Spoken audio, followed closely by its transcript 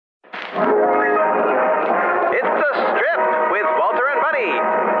It's The Strip with Walter and Bunny.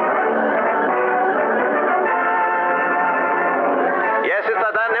 Yes, it's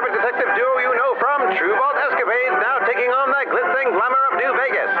the dynamic detective duo you know from True Vault Escapades, now taking on the glitz and glamour of New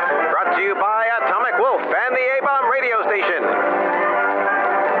Vegas. Brought to you by Atomic Wolf and the A-Bomb radio station.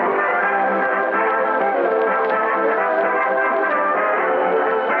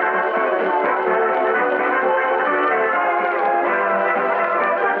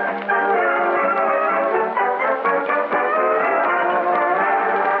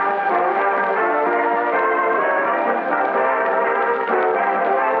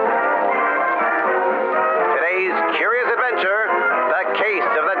 Curious adventure, The Case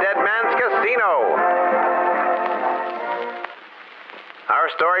of the Dead Man's Casino. Our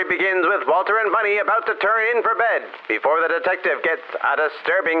story begins with Walter and Bunny about to turn in for bed before the detective gets a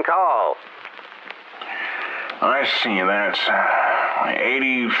disturbing call. I see, that's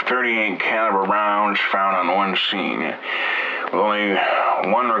 80 .38 caliber rounds found on one scene, with only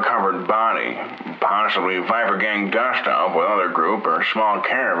one recovered body, possibly Viper Gang dust-off with other group or small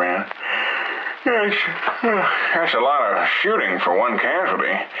caravan. That's a lot of shooting for one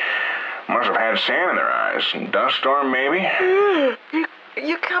casualty. Must have had sand in their eyes. Dust storm, maybe?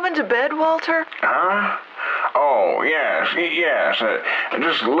 You coming to bed, Walter? Huh? Oh, yes.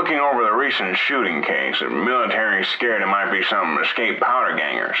 Just looking over the recent shooting case. The military scared it might be some escaped powder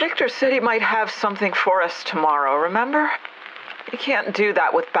gangers. Victor said he might have something for us tomorrow, remember? You can't do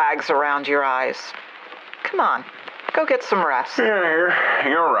that with bags around your eyes. Come on. Go get some rest. Yeah,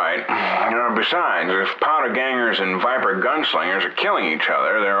 you're right. Besides, if powder gangers and Viper gunslingers are killing each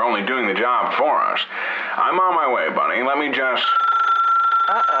other, they're only doing the job for us. I'm on my way, Bunny. Let me just...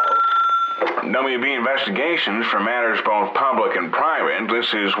 Uh-oh. WB Investigations for matters both public and private.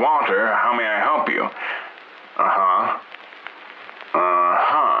 This is Walter. How may I help you?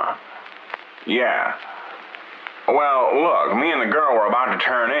 Yeah. Well, look, me and the girl were about to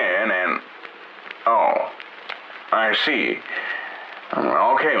turn in and... Oh... I see.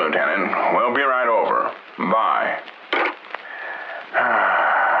 Okay, Lieutenant. We'll be right over. Bye.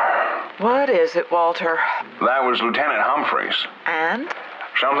 What is it, Walter? That was Lieutenant Humphreys. And?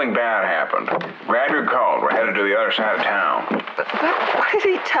 Something bad happened. Grab your coat. We're headed to the other side of town. But what did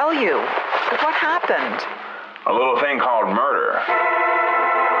he tell you? What happened? A little thing called murder.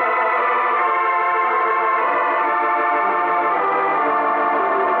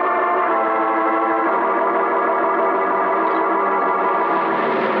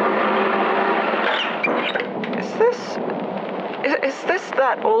 Is this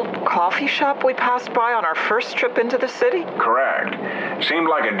that old coffee shop we passed by on our first trip into the city? Correct. Seemed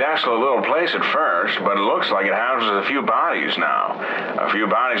like a desolate little place at first, but it looks like it houses a few bodies now. A few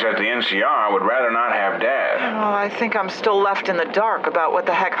bodies that the NCR would rather not have dead. Well, I think I'm still left in the dark about what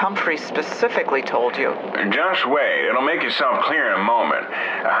the heck Humphrey specifically told you. Just wait. It'll make itself clear in a moment.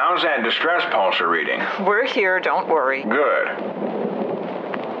 How's that distress pulsar reading? We're here, don't worry. Good.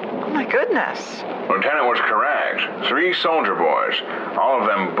 Oh, my goodness. Lieutenant was correct. 3 soldier boys, all of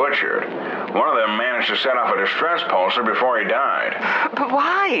them butchered. One of them managed to set off a distress pulsar before he died. But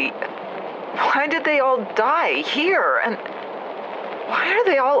why? Why did they all die here? And why are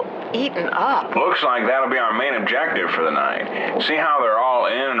they all eaten up? Looks like that'll be our main objective for the night. See how they're all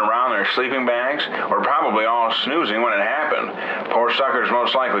in and around their sleeping bags? We're probably all snoozing when it happened. Poor suckers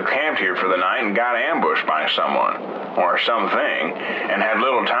most likely camped here for the night and got ambushed by someone. Or something, and had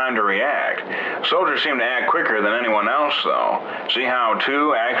little time to react. Soldiers seem to act quicker than anyone else, though. See how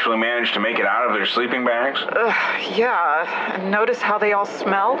 2 actually managed to make it out of their sleeping bags? Yeah. Notice how they all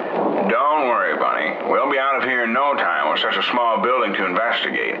smell? Don't worry, Bunny. We'll be out of here in no time with such a small building to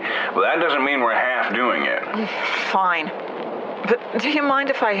investigate. But that doesn't mean we're half doing it. Fine. But do you mind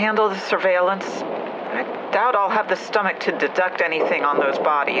if I handle the surveillance? I doubt I'll have the stomach to deduct anything on those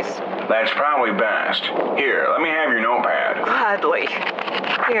bodies. That's probably best. Here, let me have your notepad. Gladly.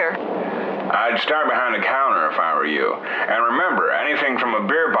 Here. I'd start behind the counter if I were you. And remember, anything from a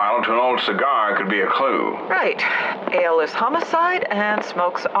beer bottle to an old cigar could be a clue. Right. Ale is homicide and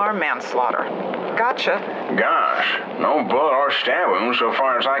smokes are manslaughter. Gotcha. Gosh, no bullet or stab wounds so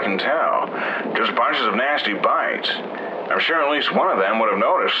far as I can tell. Just bunches of nasty bites. I'm sure at least one of them would have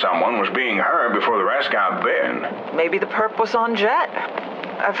noticed someone was being hurt before the rest got bitten. Maybe the perp was on jet.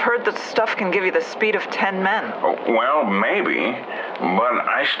 I've heard that stuff can give you the speed of 10 men. Oh, well, maybe. But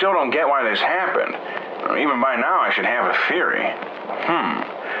I still don't get why this happened. Even by now, I should have a theory.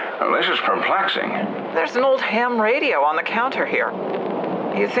 Well, this is perplexing. There's an old ham radio on the counter here.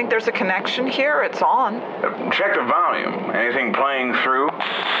 You think there's a connection here? It's on. Check the volume. Anything playing through?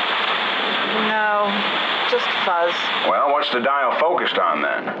 No. just fuzz. Well, what's the dial focused on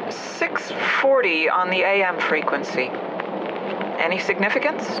then? 640 on the AM frequency. Any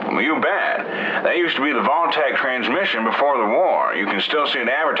significance? Well, you bet. That used to be the Vault-Tec transmission before the war. You can still see it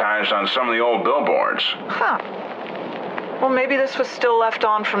advertised on some of the old billboards. Huh. Well, maybe this was still left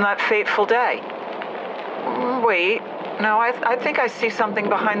on from that fateful day. Wait. No, I think I see something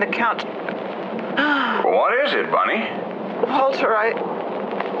behind the counter. What is it, Bunny? Walter,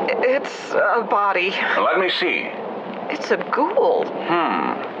 it's a body. Let me see. It's a ghoul.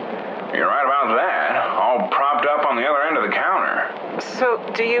 You're right about that. All propped up on the other end of the counter. So,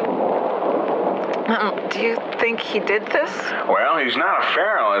 do you think he did this? Well, he's not a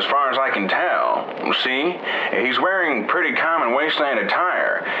feral as far as I can tell. See? He's wearing pretty common wasteland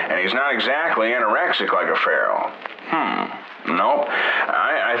attire, and he's not exactly anorexic like a feral. Nope.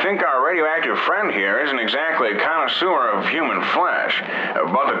 I think our radioactive friend here isn't exactly a connoisseur of human flesh.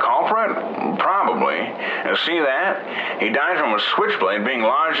 But the culprit? Probably. See that? He died from a switchblade being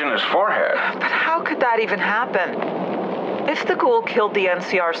lodged in his forehead. But how could that even happen? If the ghoul killed the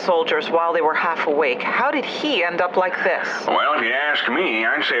NCR soldiers while they were half awake, how did he end up like this? Well, if you ask me,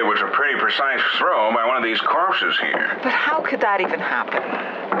 I'd say it was a pretty precise throw by one of these corpses here. But how could that even happen?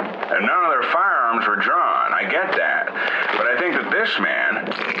 And none of their firearms were drawn. I get that. But I think that this man,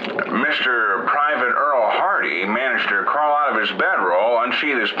 Mr. Private Earl Hardy, managed to crawl out of his bedroll,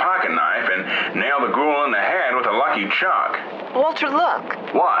 unsheath his pocket knife, and nail the ghoul in the head with a lucky chuck. Walter, look.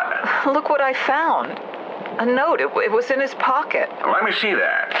 What? Look what I found. A note. It was in his pocket. Let me see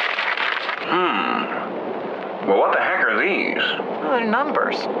that. Well, what the heck are these? Well, they're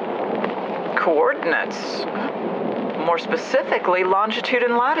numbers. Coordinates. More specifically, longitude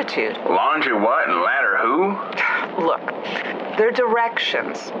and latitude. Longi what and ladder who? Look, they're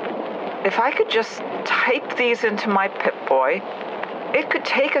directions. If I could just type these into my Pip-Boy, it could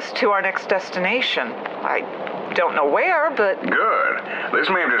take us to our next destination. I don't know where, but... Good. This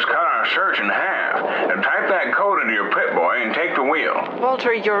may have just cut our search in half. Now type that code into your Pip-Boy and take the wheel.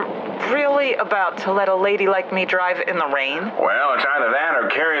 Walter, you're really about to let a lady like me drive in the rain? Well, it's either that or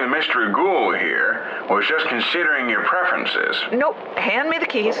carry the mystery ghoul here. Was just considering your preferences. Nope. Hand me the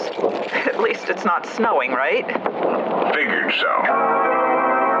keys. At least it's not snowing, right? Figured so.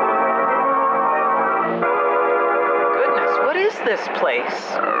 Goodness, what is this place?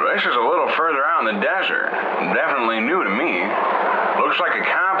 This is a little further out in the desert. Definitely new to me. Looks like a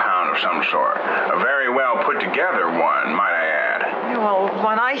compound of some sort. A very well put together one, might I add. Well,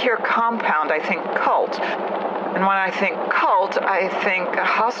 when I hear compound, I think cult. And when I think cult, I think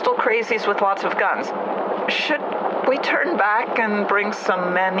hostile crazies with lots of guns. Should we turn back and bring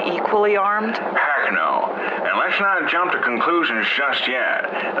some men equally armed? Heck no. And let's not jump to conclusions just yet.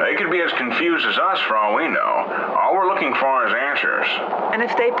 They could be as confused as us for all we know. All we're looking for is answers. And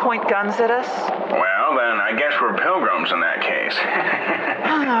if they point guns at us? Well, then I guess we're pilgrims in that case.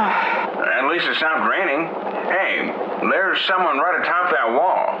 At least it stopped raining. Hey, there's someone right atop that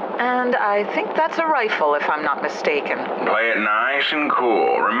wall. And I think that's a rifle, if I'm not mistaken. Play it nice and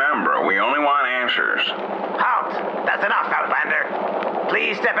cool. Remember, we only want answers. Halt! That's enough, Outlander.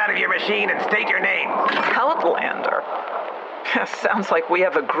 Please step out of your machine and state your name. Outlander? Sounds like we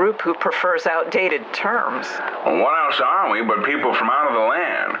have a group who prefers outdated terms. What else are we but people from out of the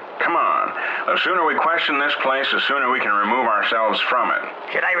land? Come on. The sooner we question this place, the sooner we can remove ourselves from it.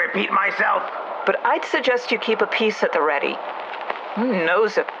 Should I repeat myself? But I'd suggest you keep a piece at the ready. Who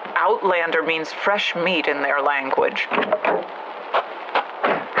knows if Outlander means fresh meat in their language? Ah,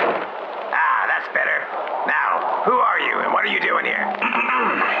 that's better. Now, who are you and what are you doing here?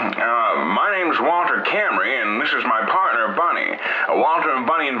 My name's Walter Camry, and this is my partner, Bunny. Walter and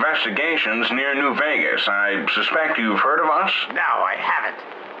Bunny Investigations near New Vegas. I suspect you've heard of us? No, I haven't.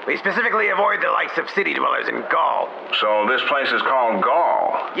 We specifically avoid the likes of city dwellers in Gaul. So this place is called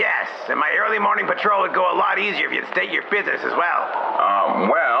Gaul? Yes, and my early morning patrol would go a lot easier if you'd state your business as well.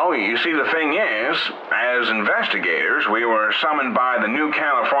 Well, you see, the thing is, as investigators, we were summoned by the New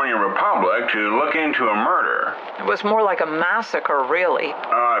California Republic to look into a murder. It was more like a massacre, really.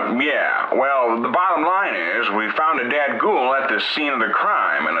 Yeah. Well, the bottom line is, we found a dead ghoul at the scene of the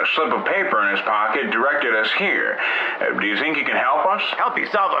crime, and a slip of paper in his pocket directed us here. Do you think you can help us? Help you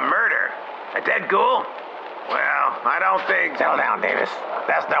solve a murder? A dead ghoul? Well, I don't think... Settle down, Davis.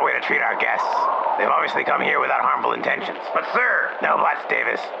 That's no way to treat our guests. They've obviously come here without harmful intentions. But, sir... No buts,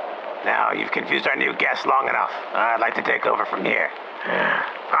 Davis. Now, you've confused our new guests long enough. I'd like to take over from here.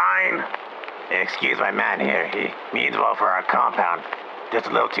 Fine. Excuse my man here. He means well for our compound. Just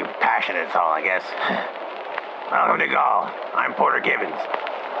a little too passionate, that's all, I guess. Welcome to Gaul. I'm Porter Gibbons.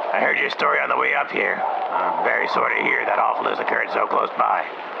 I heard your story on the way up here. I'm very sorry to hear that awful has occurred so close by.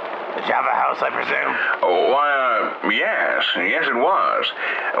 The Java House, I presume? Yes it was.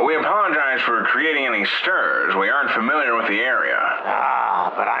 We apologize for creating any stirs. We aren't familiar with the area.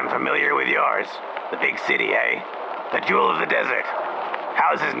 Ah, but I'm familiar with yours. The big city, eh? The jewel of the desert.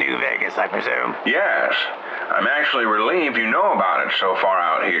 Houses New Vegas, I presume? Yes. I'm actually relieved you know about it so far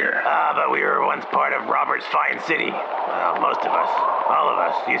out here. But we were once part of Robert's fine city. Well, most of us, all of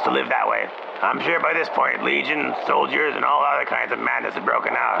us, used to live that way. I'm sure by this point, Legion, soldiers, and all other kinds of madness had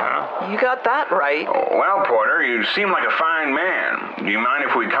broken out, huh? You got that right. Well, Porter, you seem like a fine man. Do you mind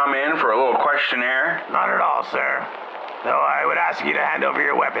if we come in for a little questionnaire? Not at all, sir. Though I would ask you to hand over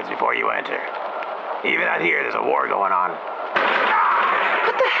your weapons before you enter. Even out here, there's a war going on.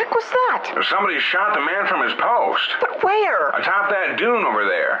 What the heck was that? Somebody shot the man from his post. But where? Atop that dune over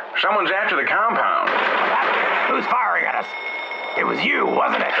there. Someone's after the compound. Who's firing at us? It was you,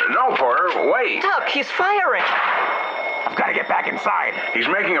 wasn't it? No, Porter, wait. Look, he's firing. I've got to get back inside. He's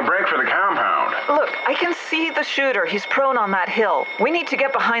making a break for the compound. Look, I can see the shooter. He's prone on that hill. We need to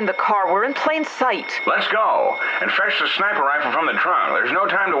get behind the car. We're in plain sight. Let's go and fetch the sniper rifle from the trunk. There's no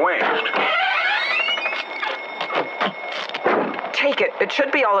time to waste. Take it. It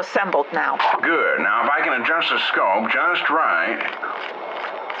should be all assembled now. Good. Now, if I can adjust the scope just right.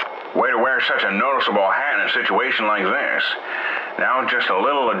 Way to wear such a noticeable hat in a situation like this. Now, just a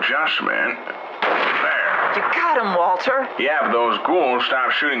little adjustment. There. You got him, Walter. Yeah, but those ghouls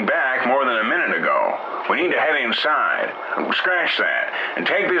stopped shooting back more than a minute ago. We need to head inside. Scratch that. And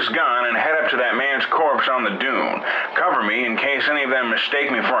take this gun and head up to that man's corpse on the dune. Cover me in case any of them mistake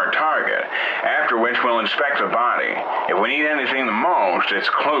me for a target. After which we'll inspect the body. If we need anything the most, it's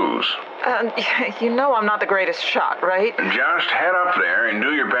clues. You know I'm not the greatest shot, right? Just head up there and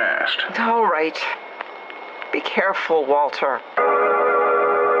do your best. All right. Be careful, Walter.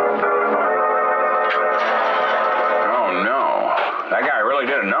 Oh, no. That guy really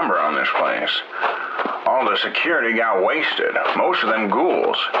did a number on this place. All the security got wasted. Most of them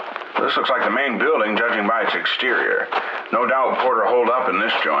ghouls. This looks like the main building, judging by its exterior. No doubt Porter holed up in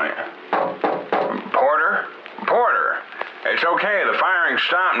this joint. Porter? Porter! It's okay, the firing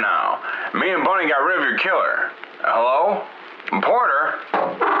stopped now. Me and Bunny got rid of your killer. Hello? Porter?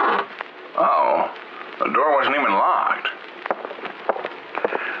 Uh-oh. The door wasn't even locked.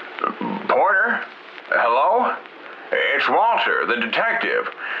 Porter? Hello? It's Walter, the detective.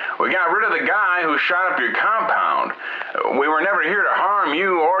 We got rid of the guy who shot up your compound. We were never here to harm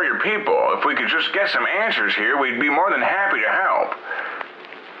you or your people. If we could just get some answers here, we'd be more than happy to help.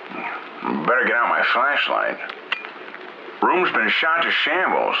 Better get out my flashlight. Room's been shot to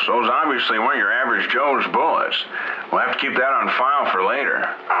shambles. Those obviously weren't your average Joe's bullets. We'll have to keep that on file for later.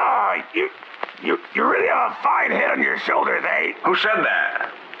 You really have a fine head on your shoulders, eh? Who said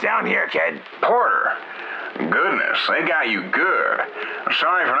that? Down here, kid. Porter. Goodness, they got you good. I'm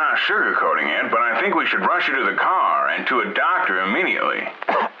sorry for not sugarcoating it, but I think we should rush you to the car and to a doctor immediately.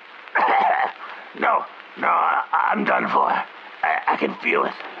 No, I'm done for. I can feel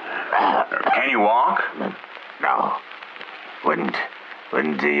it. Can you walk? No.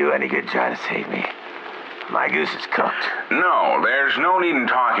 Wouldn't do you any good trying to save me. My goose is cooked. No, there's no need in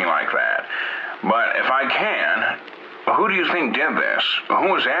talking like that. But if I can, who do you think did this?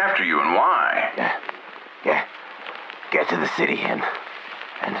 Who was after you and why? Yeah. Get to the city and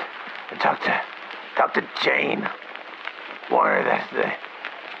talk to Jane. Warn her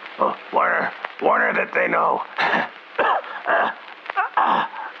that they know.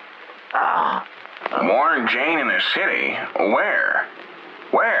 Warn Jane in the city? Where?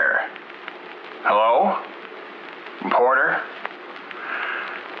 Where? Hello? Porter?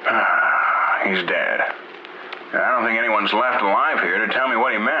 He's dead. I don't think anyone's left alive here to tell me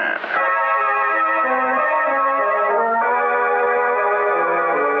what he meant.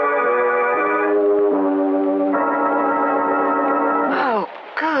 Oh,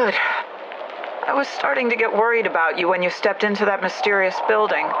 good. I was starting to get worried about you when you stepped into that mysterious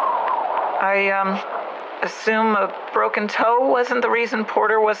building. I assume a broken toe wasn't the reason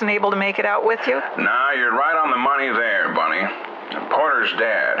Porter wasn't able to make it out with you? Nah, you're right on the money there, Bunny. Porter's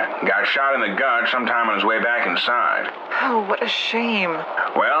dead. Got shot in the gut sometime on his way back inside. Oh, what a shame.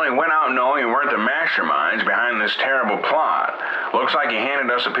 Well, he went out knowing we weren't the masterminds behind this terrible plot. Looks like he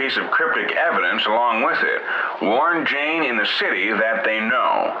handed us a piece of cryptic evidence along with it. Warn Jane in the city that they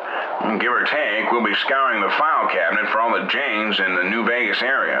know. Give or take, we'll be scouring the file cabinet for all the Janes in the New Vegas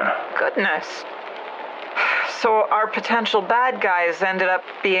area. Goodness. So our potential bad guys ended up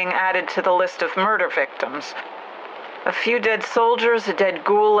being added to the list of murder victims. A few dead soldiers, a dead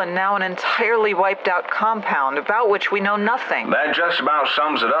ghoul, and now an entirely wiped out compound about which we know nothing. That just about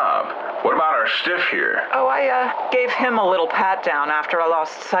sums it up. What about our stiff here? Oh, I gave him a little pat down after I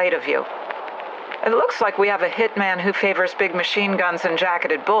lost sight of you. It looks like we have a hitman who favors big machine guns and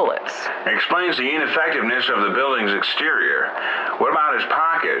jacketed bullets. Explains the ineffectiveness of the building's exterior. What about his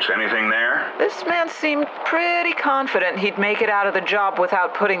pockets? Anything there? This man seemed pretty confident he'd make it out of the job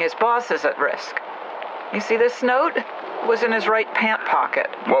without putting his bosses at risk. You see this note? It was in his right pant pocket.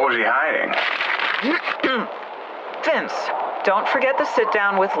 What was he hiding? Vince, don't forget to sit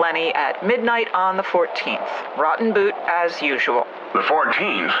down with Lenny at midnight on the 14th. Rotten boot as usual. The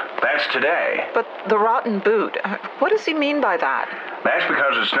 14th? That's today. But the rotten boot, what does he mean by that? That's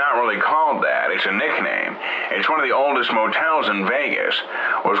because it's not really called that. It's a nickname. It's one of the oldest motels in Vegas.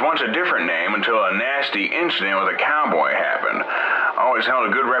 It was once a different name until a nasty incident with a cowboy happened. Always held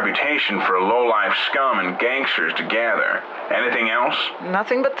a good reputation for low-life scum and gangsters to gather. Anything else?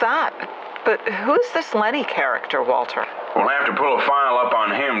 Nothing but that. But who's this Lenny character, Walter? We'll have to pull a file up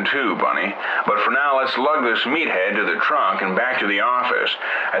on him too, Bunny. But for now, let's lug this meathead to the trunk and back to the office.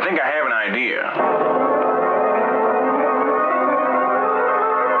 I think I have an idea.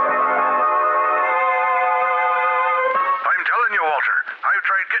 I'm telling you, Walter, I've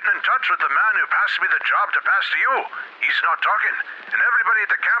tried getting in touch with the man who passed me the job to pass to you. He's not talking, and everybody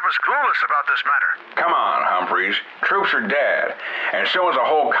at the camp is clueless about this matter. Come on, Humphreys. Troops are dead, and so is a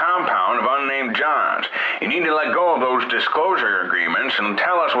whole compound of unnamed Johns. You need to let go of those disclosure agreements and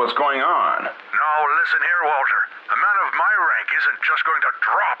tell us what's going on. Now, listen here, Walter. A man of my rank isn't just going to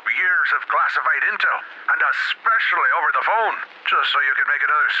drop years of classified intel, and especially over the phone, just so you can make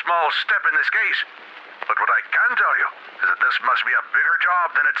another small step in this case. But what I can tell you is that this must be a bigger job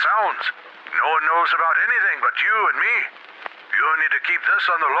than it sounds. No one knows about anything but you and me. You need to keep this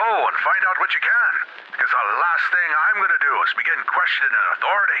on the low and find out what you can, because the last thing I'm going to do is begin questioning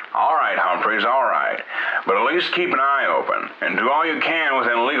authority. All right, Humphreys, all right. But at least keep an eye open, and do all you can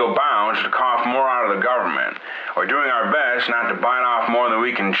within legal bounds to cough more out of the government. We're doing our best not to bite off more than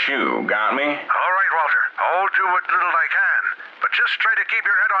we can chew. Got me? All right, Walter. I'll do what little I can. But just try to keep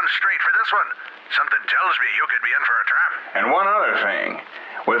your head on straight for this one. Something tells me you could be in for a trap. And one other thing.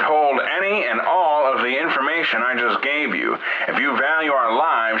 Withhold any and all of the information I just gave you. If you value our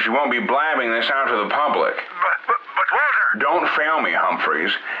lives, you won't be blabbing this out to the public. But Walter... Don't fail me,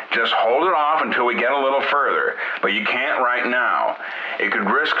 Humphreys. Just hold it off until we get a little further. But you can't right now. It could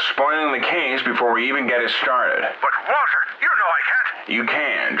risk spoiling the case before we even get it started. But Walter, you know I can't. You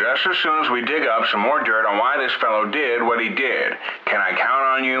can, just as soon as we dig up some more dirt on why this fellow did what he did. Can I count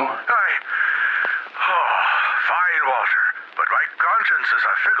on you? Fine, Walter. But my conscience is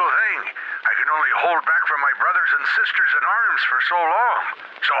a fickle thing. I can only hold back from my brothers and sisters in arms for so long.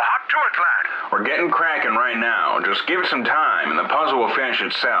 So hop to it, lad. We're getting cracking right now. Just give it some time and the puzzle will finish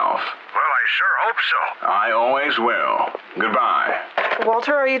itself. Well, I sure hope so. I always will. Goodbye.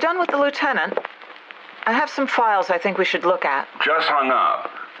 Walter, are you done with the lieutenant? I have some files I think we should look at. Just hung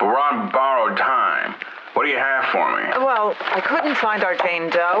up, but we're on borrowed time. What do you have for me? Well, I couldn't find our Jane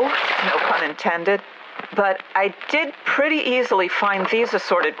Doe, no pun intended, but I did pretty easily find these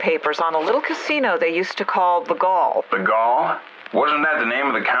assorted papers on a little casino they used to call the Gall. The Gall? Wasn't that the name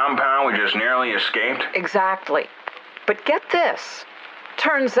of the compound we just narrowly escaped? Exactly. But get this.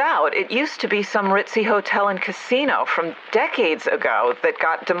 Turns out it used to be some ritzy hotel and casino from decades ago that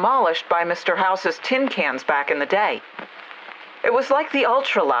got demolished by Mr. House's tin cans back in the day. It was like the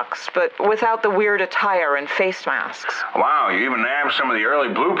Ultralux, but without the weird attire and face masks. Wow, you even nabbed some of the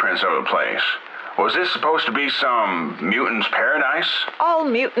early blueprints of the place. Was this supposed to be some mutant's paradise? All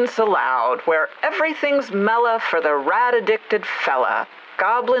mutants allowed, where everything's mellow for the rat-addicted fella.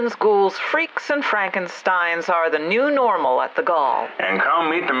 Goblins, ghouls, freaks, and Frankensteins are the new normal at the Gall. And come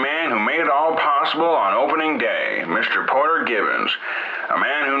meet the man who made it all possible on opening day, Mr. Porter Gibbons. A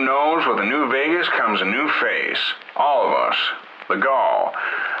man who knows with a new Vegas comes a new face. All of us. The Gall.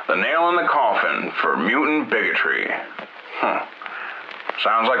 The nail in the coffin for mutant bigotry.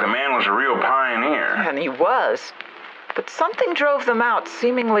 Sounds like the man was a real pioneer. And he was. But something drove them out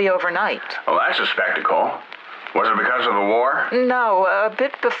seemingly overnight. Well, that's a spectacle. Was it because of the war? No, a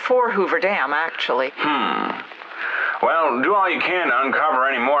bit before Hoover Dam, actually. Well, do all you can to uncover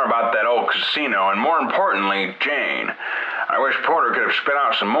any more about that old casino, and more importantly, Jane. I wish Porter could have spit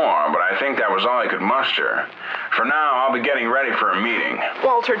out some more, but I think that was all he could muster. For now, I'll be getting ready for a meeting.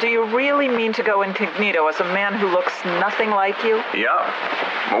 Walter, do you really mean to go incognito as a man who looks nothing like you? Yup.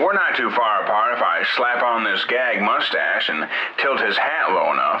 But we're not too far apart if I slap on this gag mustache and tilt his hat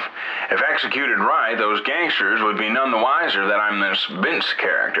low enough. If executed right, those gangsters would be none the wiser that I'm this Vince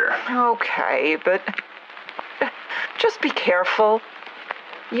character. Okay, but Just be careful.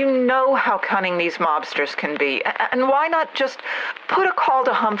 You know how cunning these mobsters can be. And why not just put a call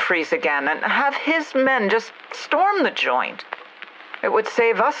to Humphreys again and have his men just storm the joint? It would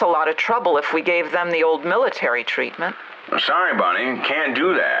save us a lot of trouble if we gave them the old military treatment. Sorry, Bunny, can't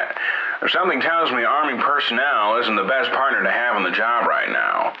do that. Something tells me Army personnel isn't the best partner to have on the job right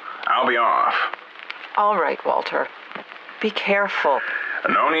now. I'll be off. All right, Walter. Be careful.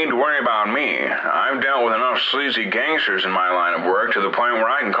 No need to worry about me. I've dealt with enough sleazy gangsters in my line of work to the point where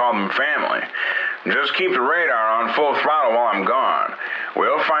I can call them family. Just keep the radar on full throttle while I'm gone.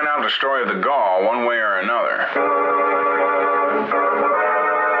 We'll find out the story of the Gaul one way or another.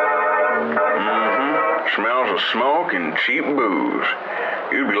 Smells of smoke and cheap booze.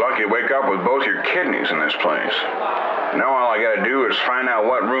 You'd be lucky to wake up with both your kidneys in this place. Now all I gotta do is find out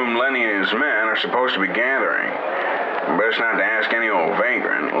what room Lenny and his men are supposed to be gathering. Best not to ask any old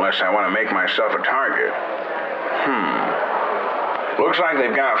vagrant unless I want to make myself a target. Looks like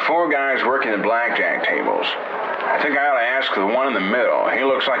they've got 4 guys working the blackjack tables. I think I ought to ask the one in the middle. He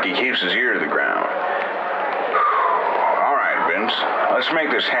looks like he keeps his ear to the ground. All right, Vince. Let's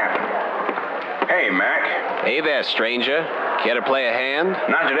make this happen. Hey, Mac. Hey there, stranger. Care to play a hand?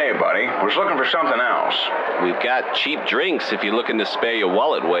 Not today, buddy. Was looking for something else. We've got cheap drinks if you're looking to spare your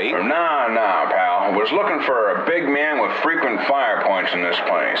wallet weight. Nah, pal. Was looking for a big man with frequent fire points in this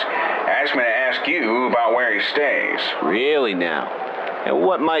place. Asked me to ask you about where he stays. Really now? And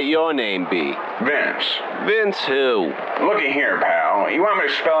what might your name be? Vince. Vince who? Looky here, pal. You want me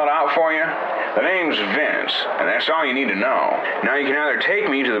to spell it out for you? The name's Vince, and that's all you need to know. Now you can either take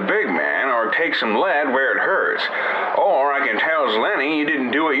me to the big man or take some lead where it hurts. Or I can tell Lenny you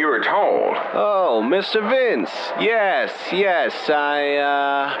didn't do what you were told. Oh, Mr. Vince. Yes.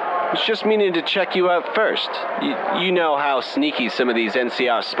 I was just meaning to check you out first. You know how sneaky some of these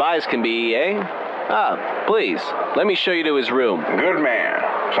NCR spies can be, eh? Please, let me show you to his room. Good man.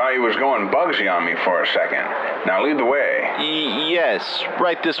 Thought he was going Bugsy on me for a second. Now lead the way. Yes,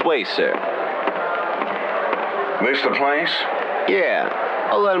 right this way, sir. This the place? Yeah,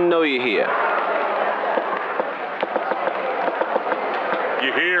 I'll let him know you're here.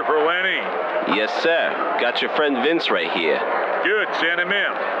 You here for Lenny? Yes, sir. Got your friend Vince right here. Good, send him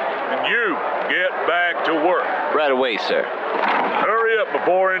in. And you, get back to work. Right away, sir. Hurry up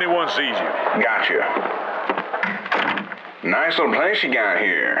before anyone sees you. Gotcha. Nice little place you got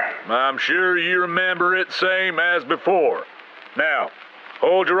here. I'm sure you remember it same as before. Now,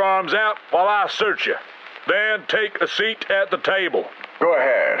 hold your arms out while I search you. Then take a seat at the table. Go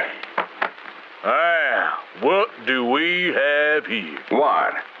ahead. What do we have here?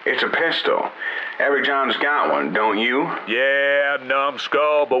 What? It's a pistol. Every John's got one, don't you? Yeah,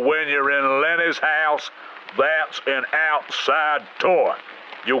 numbskull, but when you're in Lenny's house, that's an outside toy.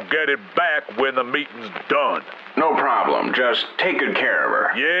 You'll get it back when the meeting's done. No problem. Just take good care of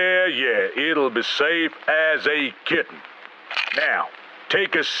her. Yeah. It'll be safe as a kitten. Now,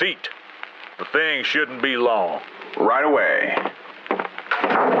 take a seat. The thing shouldn't be long. Right away.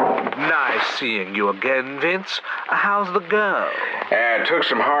 Nice seeing you again, Vince. How's the girl? Took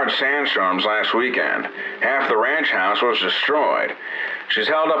some hard sandstorms last weekend. Half the ranch house was destroyed. She's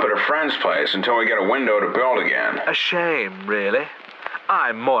held up at her friend's place until we get a window to build again. A shame, really.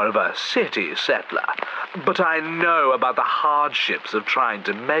 I'm more of a city settler, but I know about the hardships of trying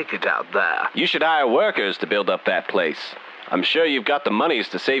to make it out there. You should hire workers to build up that place. I'm sure you've got the monies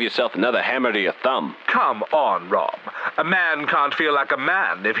to save yourself another hammer to your thumb. Come on, Rob. A man can't feel like a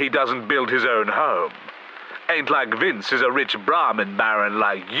man if he doesn't build his own home. Ain't like Vince is a rich Brahmin baron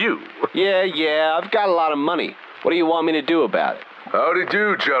like you. Yeah, I've got a lot of money. What do you want me to do about it? Howdy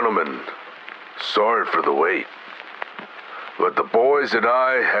do, gentlemen. Sorry for the wait. But the boys and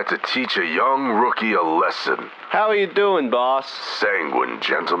I had to teach a young rookie a lesson. How are you doing, boss? Sanguine,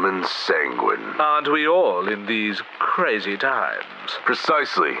 gentlemen, sanguine. Aren't we all in these crazy times?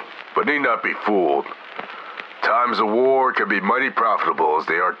 Precisely, but need not be fooled. Times of war can be mighty profitable as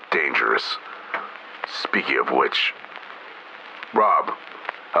they are dangerous. Speaking of which, Rob,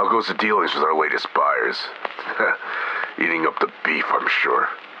 how goes the dealings with our latest buyers? Eating up the beef, I'm sure.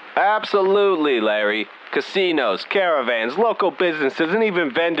 Absolutely, Larry. Casinos, caravans, local businesses, and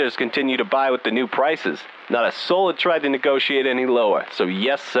even vendors continue to buy with the new prices. Not a soul had tried to negotiate any lower, so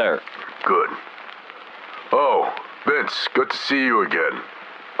yes, sir. Good. Oh, Vince, good to see you again.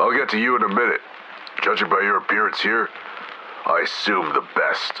 I'll get to you in a minute. Judging by your appearance here, I assume the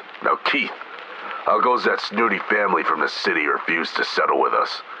best. Now, Keith, how goes that snooty family from the city who refused to settle with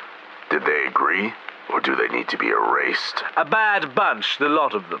us? Did they agree, or do they need to be erased? A bad bunch, the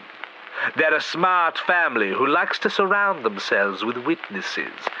lot of them. They're a smart family who likes to surround themselves with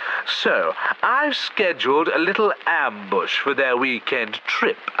witnesses. So, I've scheduled a little ambush for their weekend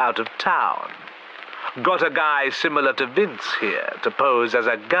trip out of town. Got a guy similar to Vince here to pose as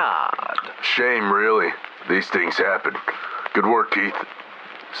a guard. Shame, really. These things happen. Good work, Keith.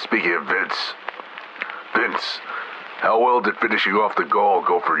 Speaking of Vince. Vince, how well did finishing off the Gaul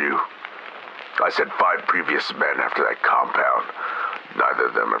go for you? I sent 5 previous men after that compound. Neither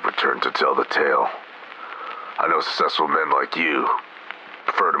of them have returned to tell the tale. I know successful men like you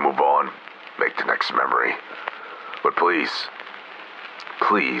prefer to move on, make the next memory. But please,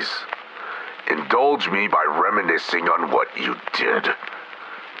 indulge me by reminiscing on what you did.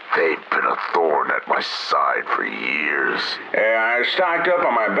 They've been a thorn at my side for years. Yeah, I stocked up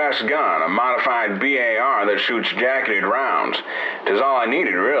on my best gun, a modified BAR that shoots jacketed rounds. 'Tis all I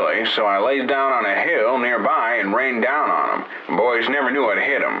needed, really, so I laid down on a hill nearby and rained down on them. The boys never knew I'd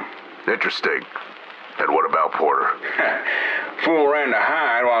hit them. Interesting. And what about Porter? Fool ran to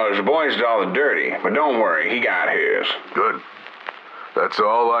hide while his boys did all the dirty, but don't worry, he got his. Good. That's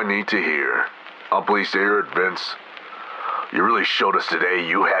all I need to hear. I'm pleased to hear it, Vince. You really showed us today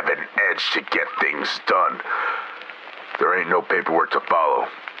you have an edge to get things done. There ain't no paperwork to follow.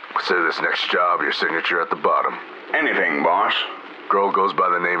 Consider this next job your signature at the bottom. Anything, boss. Girl goes by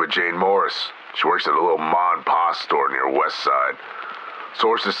the name of Jane Morris. She works at a little ma and pa store near West Side.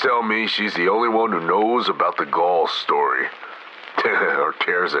 Sources tell me she's the only one who knows about the Gaul story. Or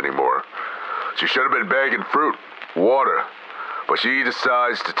cares anymore. She should have been bagging fruit, water. But she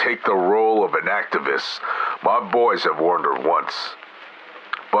decides to take the role of an activist. My boys have warned her once.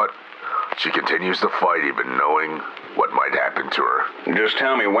 But she continues to fight even knowing what might happen to her. Just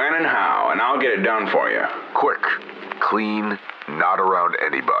tell me when and how, and I'll get it done for you. Quick, clean, not around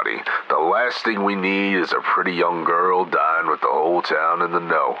anybody. The last thing we need is a pretty young girl dying with the whole town in the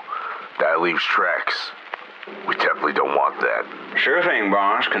know. That leaves tracks. We definitely don't want that. Sure thing,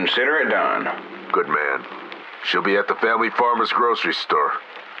 boss. Consider it done. Good man. She'll be at the Family Farmers grocery store.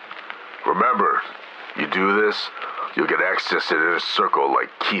 Remember, you do this, you'll get access to their circle like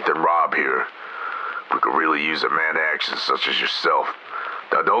Keith and Rob here. We could really use a man of action such as yourself.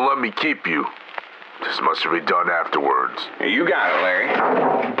 Now don't let me keep you. This must be done afterwards. You got it, Larry.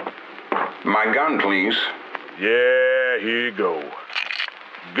 My gun, please. Yeah, here you go.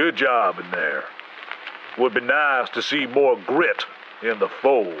 Good job in there. Would be nice to see more grit in the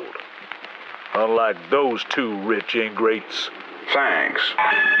fold. Unlike those 2 rich ingrates. Thanks.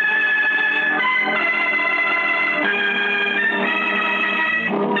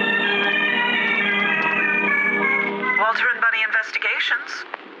 Walter and Bunny Investigations.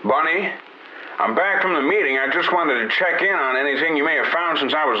 Bunny, I'm back from the meeting. I just wanted to check in on anything you may have found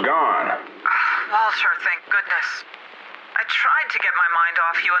since I was gone. Walter, thank goodness. I tried to get my mind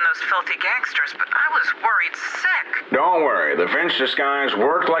off you and those filthy gangsters, but I was worried sick. Don't worry, the Vince disguise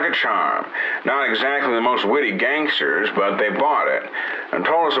worked like a charm. Not exactly the most witty gangsters, but they bought it. And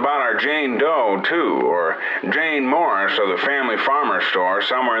told us about our Jane Doe, too, or Jane Morris of the Family Farmer store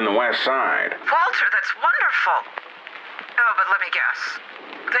somewhere in the West Side. Walter, that's wonderful. Oh, but let me guess.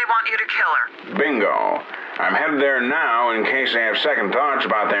 They want you to kill her. Bingo. I'm headed there now in case they have second thoughts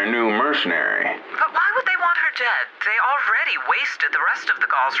about their new mercenary. But why would they want her dead? They already wasted the rest of the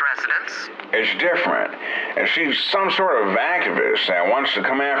Gaul's residents. It's different. And she's some sort of activist that wants to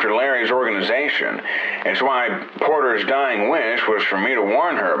come after Larry's organization. It's why Porter's dying wish was for me to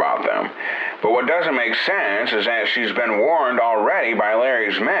warn her about them. But what doesn't make sense is that she's been warned already by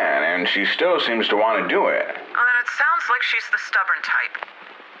Larry's men, and she still seems to want to do it. Well, then it sounds like she's the stubborn type.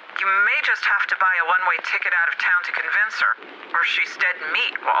 You may just have to buy a one-way ticket out of town to convince her, or she's dead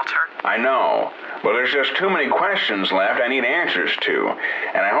meat, Walter. I know, but there's just too many questions left I need answers to,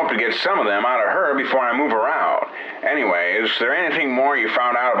 and I hope to get some of them out of her before I move her out. Anyway, is there anything more you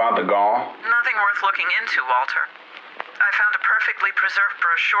found out about the Gaul? Nothing worth looking into, Walter. I found a perfectly preserved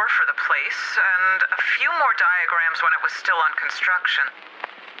brochure for the place, and a few more diagrams when it was still on construction.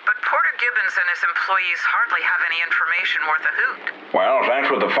 But Porter Gibbons and his employees hardly have any information worth a hoot. Well, if that's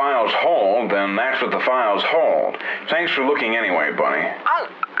what the files hold, then that's what the files hold. Thanks for looking anyway, Bunny. Oh,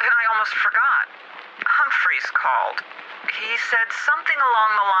 and I almost forgot. Humphreys called. He said something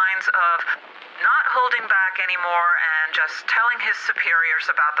along the lines of not holding back anymore and just telling his superiors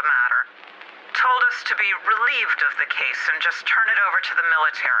about the matter. Told us to be relieved of the case and just turn it over to the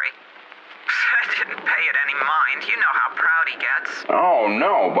military. I didn't pay it any mind. You know how proud he gets. Oh,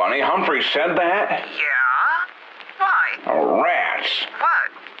 no, Bunny. Humphrey said that? Yeah? Why? Oh, rats. What?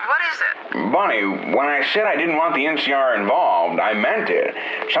 What is it? Bunny, when I said I didn't want the NCR involved, I meant it.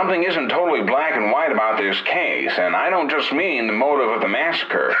 Something isn't totally black and white about this case, and I don't just mean the motive of the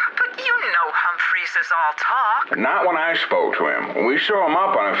massacre. But you know Humphreys is all talk. Not when I spoke to him. We show him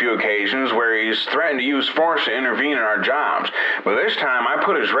up on a few occasions where he's threatened to use force to intervene in our jobs, but this time I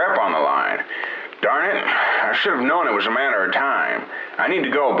put his rep on the line. Darn it, I should have known it was a matter of time. I need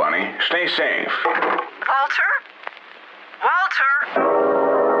to go, Bunny. Stay safe. Walter? Walter?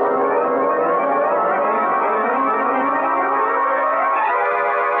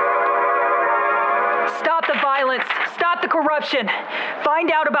 Stop the violence. Stop the corruption.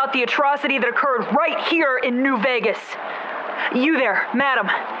 Find out about the atrocity that occurred right here in New Vegas. You there, madam.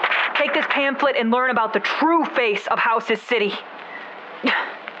 Take this pamphlet and learn about the true face of House's City.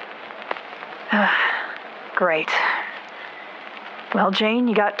 Great. Well, Jane,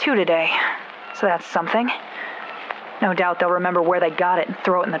 you got 2 today, so that's something. No doubt they'll remember where they got it and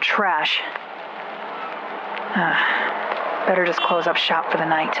throw it in the trash. Better just close up shop for the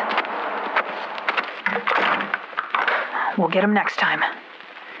night. We'll get them next time.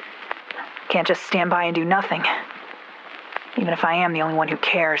 Can't just stand by and do nothing. Even if I am the only one who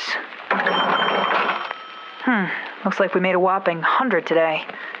cares. Looks like we made a whopping 100 today.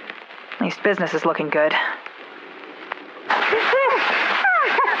 At least business is looking good.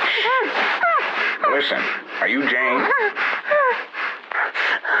 Listen, are you Jane?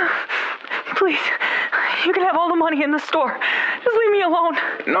 Please, you can have all the money in the store. Just leave me alone.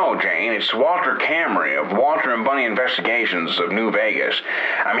 No, Jane, it's Walter Camry of Walter and Bunny Investigations of New Vegas.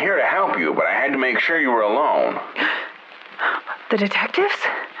 I'm here to help you, but I had to make sure you were alone. The detectives?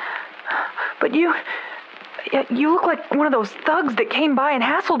 But you look like one of those thugs that came by and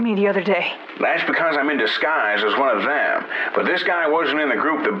hassled me the other day. That's because I'm in disguise as one of them. But this guy wasn't in the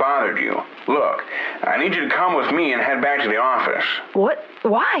group that bothered you. Look, I need you to come with me and head back to the office. What?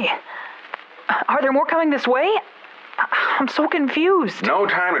 Why? Are there more coming this way? I'm so confused. No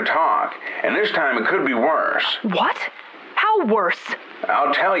time to talk. And this time it could be worse. What? How worse?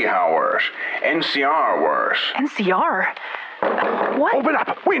 I'll tell you how worse. NCR worse. NCR? What? Open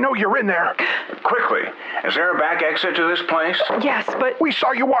up. We know you're in there. Quickly. Is there a back exit to this place? Yes, but We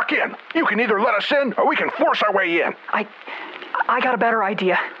saw you walk in. You can either let us in or we can force our way in. I got a better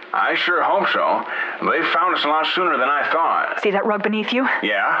idea. I sure hope so. They found us a lot sooner than I thought. See that rug beneath you?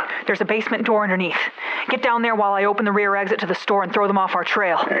 Yeah? There's a basement door underneath. Get down there while I open the rear exit to the store and throw them off our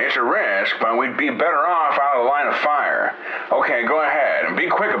trail. It's a risk, but we'd be better off out of the line of fire. Okay, go ahead and be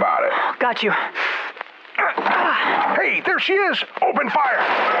quick about it. Got you. Hey, there she is. Open fire.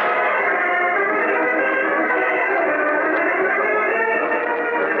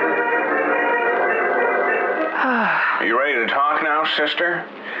 Are you ready to talk now, sister?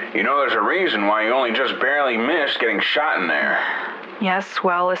 You know there's a reason why you only just barely missed getting shot in there. Yes,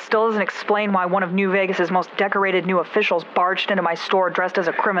 well, it still doesn't explain why one of New Vegas's most decorated new officials barged into my store dressed as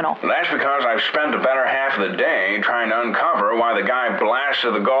a criminal. That's because I've spent the better half of the day trying to uncover why the guy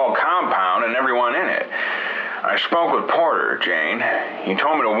blasted the Gall compound and everyone in it. I spoke with Porter, Jane. He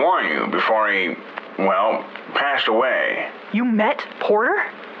told me to warn you before he, well, passed away. You met Porter?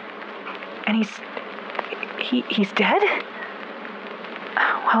 And he's dead?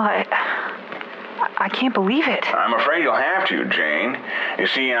 Well, I can't believe it. I'm afraid you'll have to, Jane. You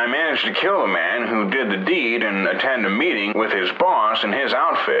see, I managed to kill the man who did the deed and attend a meeting with his boss in his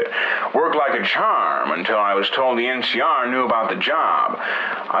outfit. Worked like a charm until I was told the NCR knew about the job.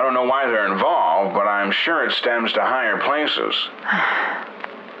 I don't know why they're involved, but I'm sure it stems to higher places.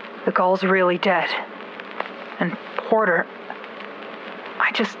 The Gall's really dead. And Porter,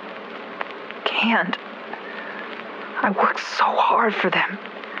 I just can't. I worked so hard for them.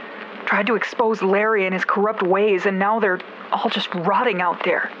 Tried to expose Larry and his corrupt ways, and now they're all just rotting out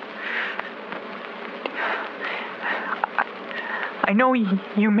there. I know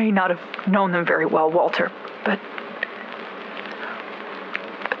you may not have known them very well, Walter, but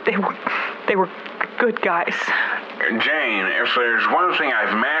they were good guys. Jane, if there's one thing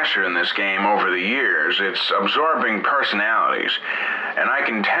I've mastered in this game over the years, it's absorbing personalities. And I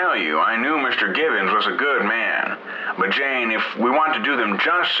can tell you, I knew Mr. Gibbons was a good man. But Jane, if we want to do them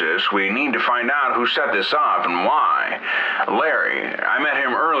justice, we need to find out who set this up and why. Larry, I met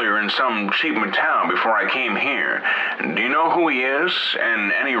him earlier in some cheap motel before I came here. Do you know who he is?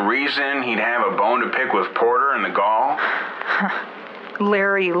 And any reason he'd have a bone to pick with Porter and the Gall?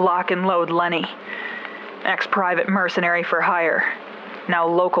 Larry Lock and Load Lenny. Ex-private mercenary for hire. Now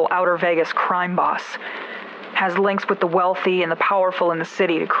local Outer Vegas crime boss. Has links with the wealthy and the powerful in the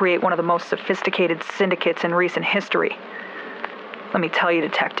city to create one of the most sophisticated syndicates in recent history. Let me tell you,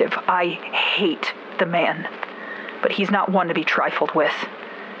 Detective, I hate the man. But he's not one to be trifled with.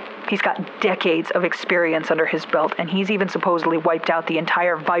 He's got decades of experience under his belt, and he's even supposedly wiped out the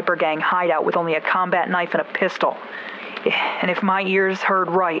entire Viper Gang hideout with only a combat knife and a pistol. And if my ears heard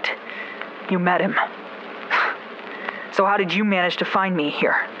right, you met him. So how did you manage to find me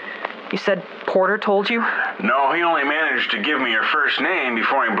here? You said Porter told you? No, he only managed to give me your first name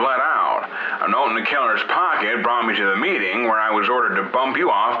before he bled out. A note in the killer's pocket brought me to the meeting where I was ordered to bump you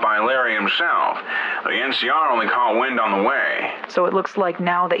off by Larry himself. The NCR only caught wind on the way. So it looks like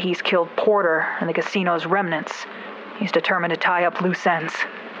now that he's killed Porter and the casino's remnants, he's determined to tie up loose ends.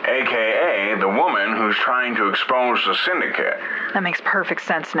 AKA the woman who's trying to expose the syndicate. That makes perfect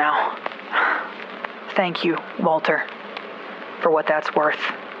sense now. Thank you, Walter, for what that's worth.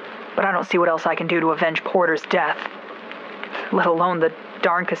 But I don't see what else I can do to avenge Porter's death, let alone the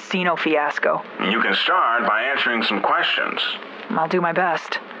darn casino fiasco. You can start by answering some questions. I'll do my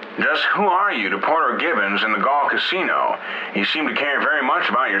best. Just who are you to Porter Gibbons in the Gall Casino? He seemed to care very much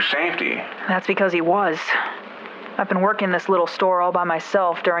about your safety. That's because he was. I've been working this little store all by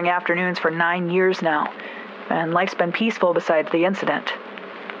myself during afternoons for 9 years now, and life's been peaceful besides the incident.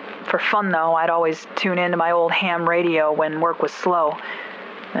 For fun, though, I'd always tune into my old ham radio when work was slow.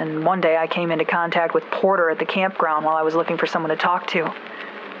 And one day I came into contact with Porter at the campground while I was looking for someone to talk to.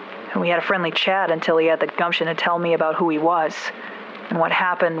 And we had a friendly chat until he had the gumption to tell me about who he was and what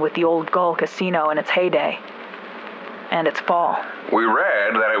happened with the old Gull Casino in its heyday and its fall. We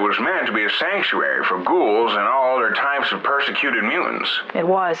read that it was meant to be a sanctuary for ghouls and all other types of persecuted mutants. It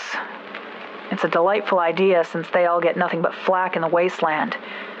was. It's a delightful idea since they all get nothing but flack in the wasteland.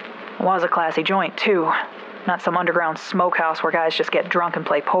 It was a classy joint, too. Not some underground smokehouse where guys just get drunk and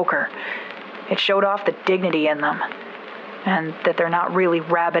play poker. It showed off the dignity in them, and that they're not really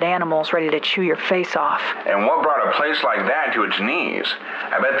rabid animals ready to chew your face off. And what brought a place like that to its knees?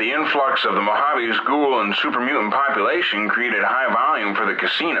 I bet the influx of the Mojave's ghoul and super mutant population created high volume for the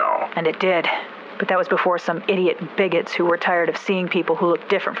casino. And it did. But that was before some idiot bigots who were tired of seeing people who looked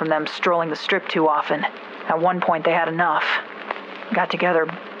different from them strolling the strip too often. At one point they had enough. Got together,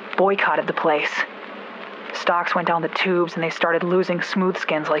 boycotted the place. Stocks went down the tubes and they started losing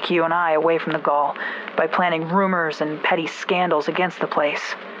smoothskins like you and I away from the Gall by planning rumors and petty scandals against the place.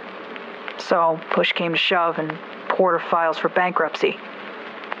 So push came to shove and Porter files for bankruptcy.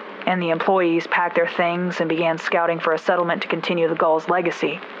 And the employees packed their things and began scouting for a settlement to continue the Gull's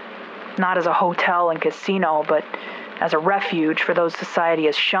legacy. Not as a hotel and casino, but as a refuge for those society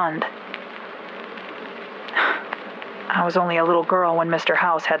has shunned. I was only a little girl when Mr.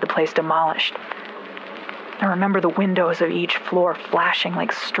 House had the place demolished. I remember the windows of each floor flashing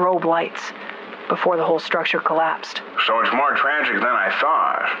like strobe lights before the whole structure collapsed. So it's more tragic than I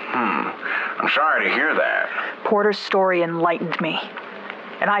thought. I'm sorry to hear that. Porter's story enlightened me,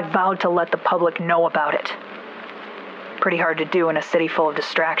 and I vowed to let the public know about it. Pretty hard to do in a city full of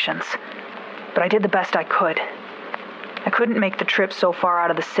distractions, but I did the best I could. I couldn't make the trip so far out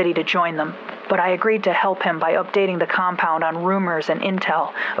of the city to join them, but I agreed to help him by updating the compound on rumors and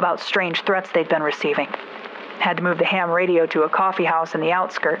intel about strange threats they'd been receiving. Had to move the ham radio to a coffee house in the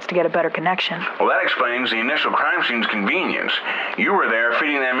outskirts to get a better connection. Well, that explains the initial crime scene's convenience. You were there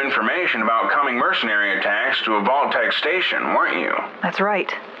feeding them information about coming mercenary attacks to a Vault-Tec station, weren't you? That's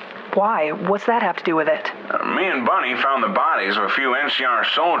right. Why? What's that have to do with it? Me and Bunny found the bodies of a few NCR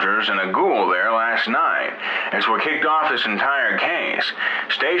soldiers and a ghoul there last night. It's what kicked off this entire case.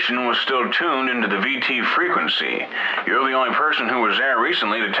 Station was still tuned into the VT frequency. You're the only person who was there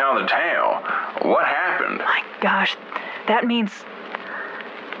recently to tell the tale. What happened? My gosh, that means...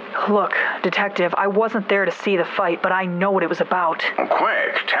 Look, Detective, I wasn't there to see the fight, but I know what it was about. Well,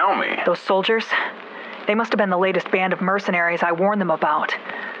 quick, tell me. Those soldiers? They must have been the latest band of mercenaries I warned them about.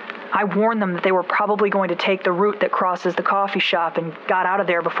 I warned them that they were probably going to take the route that crosses the coffee shop and got out of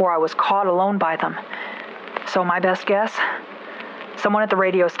there before I was caught alone by them. So my best guess? Someone at the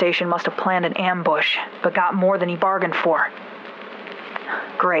radio station must have planned an ambush, but got more than he bargained for.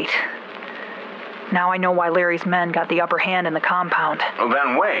 Great. Now I know why Larry's men got the upper hand in the compound.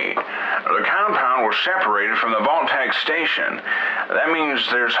 Then wait. The compound was separated from the Vault-Tec station. That means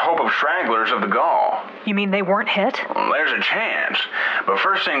there's hope of stragglers of the Gall. You mean they weren't hit? Well, there's a chance. But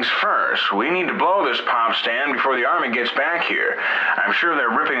first things first, we need to blow this pop stand before the army gets back here. I'm sure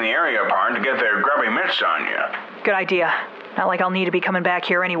they're ripping the area apart to get their grubby mitts on you. Good idea. Not like I'll need to be coming back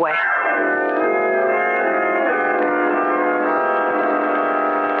here anyway.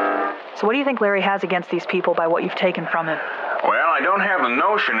 So what do you think Larry has against these people by what you've taken from him? Well, I don't have the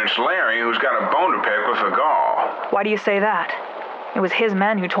notion it's Larry who's got a bone to pick with the Gall. Why do you say that? It was his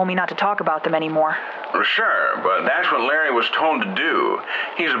men who told me not to talk about them anymore. Well, sure, but that's what Larry was told to do.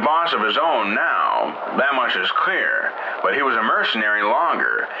 He's a boss of his own now. That much is clear. But he was a mercenary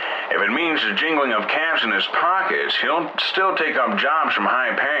longer. If it means the jingling of cash in his pockets, he'll still take up jobs from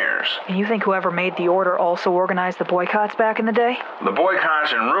high payers. And you think whoever made the order also organized the boycotts back in the day? The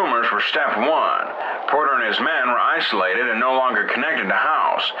boycotts and rumors were step one. Porter and his men were isolated and no longer connected to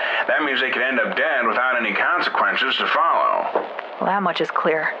House. That means they could end up dead without any consequences to follow. Well, that much is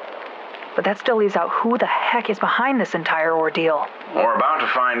clear. But that still leaves out who the heck is behind this entire ordeal. We're about to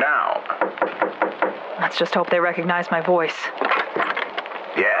find out. Let's just hope they recognize my voice.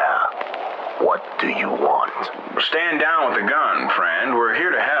 Yeah. What do you want? Stand down with the gun, friend. We're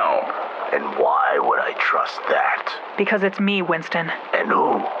here to help. And why would I trust that? Because it's me, Winston. And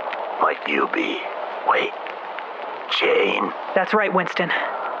who might you be? Wait. Jane? That's right, Winston.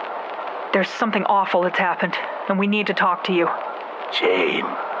 There's something awful that's happened, and we need to talk to you. Jane,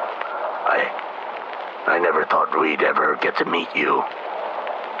 I never thought we'd ever get to meet you.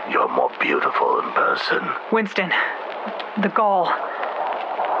 You're more beautiful in person. Winston, the Gaul.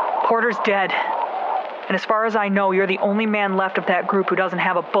 Porter's dead. And as far as I know, you're the only man left of that group who doesn't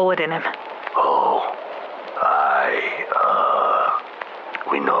have a bullet in him. Oh,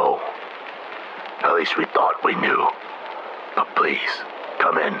 we know. At least we thought we knew. But please,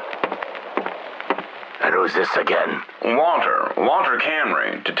 come in. And who's this again? Walter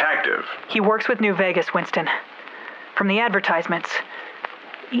Camry, detective. He works with New Vegas, Winston. From the advertisements.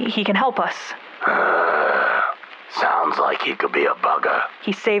 He can help us. Sounds like he could be a bugger.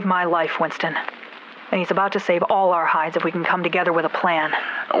 He saved my life, Winston. And he's about to save all our hides if we can come together with a plan.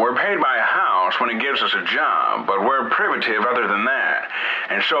 We're paid by House when it gives us a job, but we're privative other than that.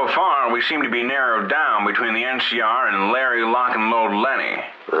 And so far, we seem to be narrowed down between the NCR and Larry Lock and Load Lenny.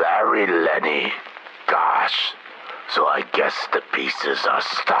 Larry Lenny. Gosh. So I guess the pieces are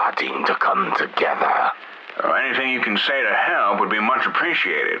starting to come together. Anything you can say to help would be much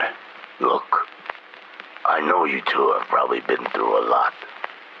appreciated. Look, I know you two have probably been through a lot.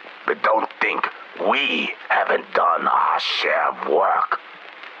 But don't think we haven't done our share of work.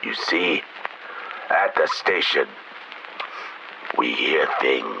 You see, at the station, we hear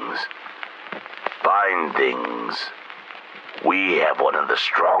things, find things. We have one of the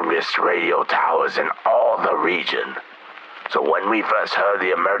strongest radio towers in all the region. So when we first heard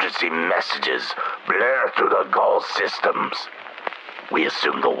the emergency messages blare through the Gaul systems, we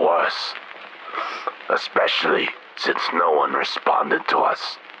assumed the worst. Especially since no one responded to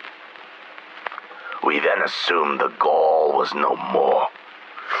us. We then assumed the Gaul was no more.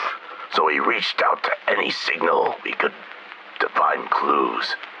 So we reached out to any signal we could to find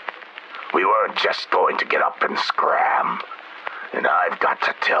clues. We weren't just going to get up and scram. And I've got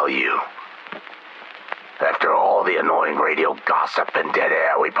to tell you, after all the annoying radio gossip and dead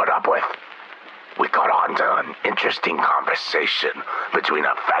air we put up with, we got onto an interesting conversation between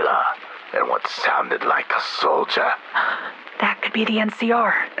a fella and what sounded like a soldier. That could be the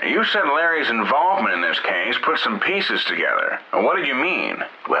NCR. You said Larry's involvement in this case put some pieces together. What did you mean?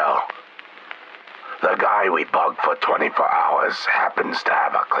 Well, the guy we bugged for 24 hours happens to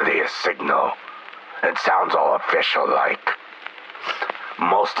have a clear signal. It sounds all official-like.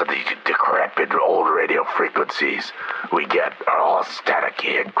 Most of the decrepit old radio frequencies we get are all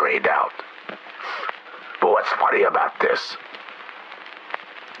staticky and grayed out. But what's funny about this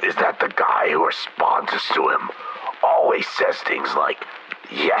is that the guy who responds to him always says things like,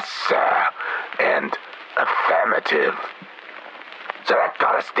 "Yes, sir," and "affirmative." So that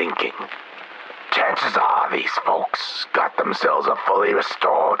got us thinking. Chances are these folks got themselves a fully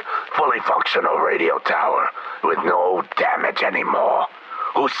restored, fully functional radio tower with no damage anymore.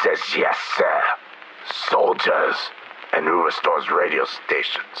 Who says yes, sir? Soldiers. And who restores radio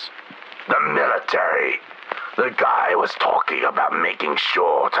stations? The military. The guy was talking about making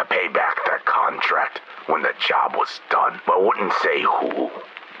sure to pay back their contract when the job was done, but wouldn't say who.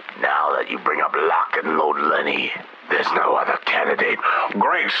 Now that you bring up Lock and Load Lenny, there's no other candidate.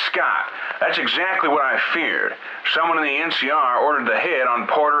 Great Scott. That's exactly what I feared. Someone in the NCR ordered the hit on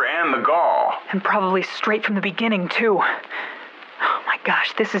Porter and the Gaul. And probably straight from the beginning, too. Oh my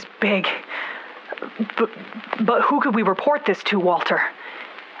gosh, this is big. But who could we report this to, Walter?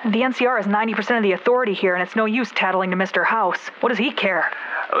 The NCR has 90% of the authority here, and it's no use tattling to Mr. House. What does he care?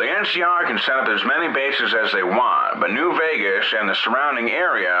 The NCR can set up as many bases as they want, but New Vegas and the surrounding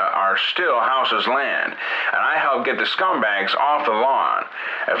area are still House's land, and I helped get the scumbags off the lawn.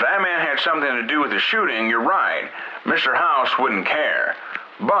 If that man had something to do with the shooting, you're right. Mr. House wouldn't care.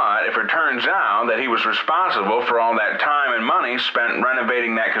 But if it turns out that he was responsible for all that time and money spent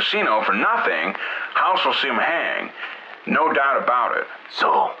renovating that casino for nothing, House will see him hang. No doubt about it.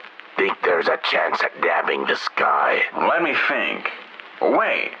 So, think there's a chance at nabbing this guy? Let me think.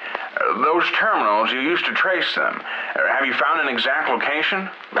 Wait, those terminals, you used to trace them. Have you found an exact location?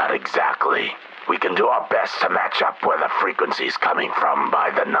 Not exactly. We can do our best to match up where the frequency's coming from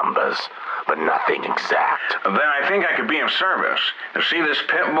by the numbers, but nothing exact. Then I think I could be of service. You see this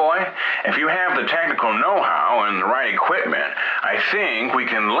Pip boy? If you have the technical know-how and the right equipment, I think we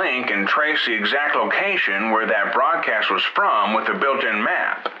can link and trace the exact location where that broadcast was from with a built-in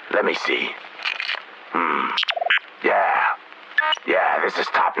map. Let me see. Yeah, this is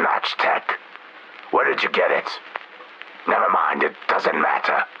top-notch tech. Where did you get it? Never mind, it doesn't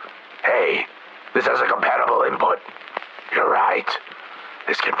matter. Hey, this has a compatible input. You're right.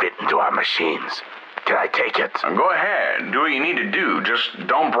 This can fit into our machines. Can I take it? Go ahead. Do what you need to do. Just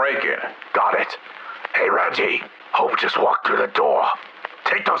don't break it. Got it. Hey, Reggie. Hope just walked through the door.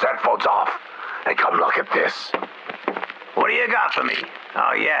 Take those headphones off and come look at this. What do you got for me?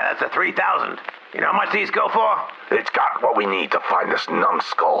 Oh, yeah, that's a 3,000. You know how much these go for? It's got what we need to find this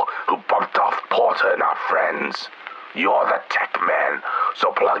numbskull who bumped off Porter and our friends. You're the tech man,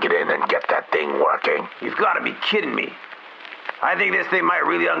 so plug it in and get that thing working. You've got to be kidding me. I think this thing might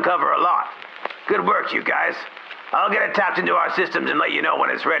really uncover a lot. Good work, you guys. I'll get it tapped into our systems and let you know when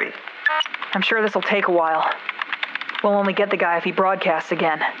it's ready. I'm sure this'll take a while. We'll only get the guy if he broadcasts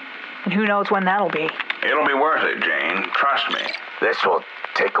again. And who knows when that'll be. It'll be worth it, Jane. Trust me. This will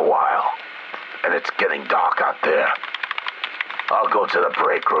take a while. And it's getting dark out there. I'll go to the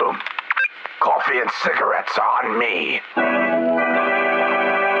break room. Coffee and cigarettes on me.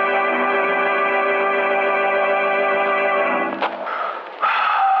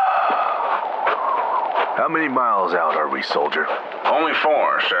 How many miles out are we, soldier? Only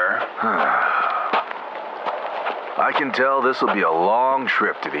 4, sir. I can tell this will be a long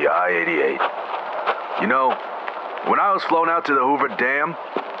trip to the I-88. You know, when I was flown out to the Hoover Dam,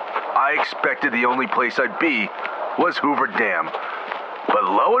 I expected the only place I'd be was Hoover Dam. But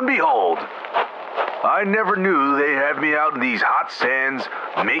lo and behold, I never knew they'd have me out in these hot sands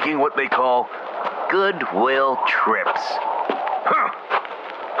making what they call goodwill trips.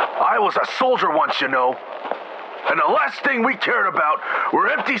 I was a soldier once, you know. And the last thing we cared about were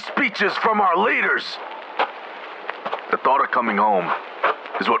empty speeches from our leaders. The thought of coming home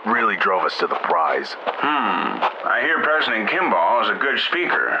is what really drove us to the prize. I hear President Kimball is a good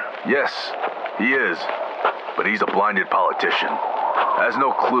speaker. Yes, he is. But he's a blinded politician. Has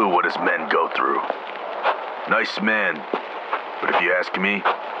no clue what his men go through. Nice man. But if you ask me,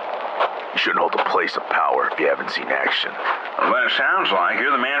 you shouldn't hold a place of power if you haven't seen action. Well, it sounds like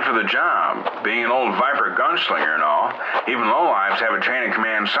you're the man for the job. Being an old Viper gunslinger and all, even lowlifes have a chain of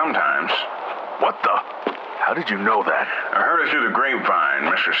command sometimes. What the? How did you know that? I heard it through the grapevine,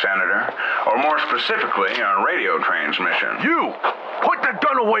 Mr. Senator. Or more specifically, on radio transmission. You! Put that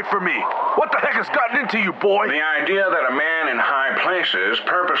gun away from me! What the heck has gotten into you, boy? The idea that a man in high places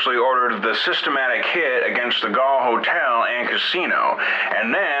purposely ordered the systematic hit against the Gall Hotel and Casino,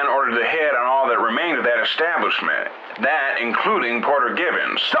 and then ordered the hit on all that remained of that establishment. That including Porter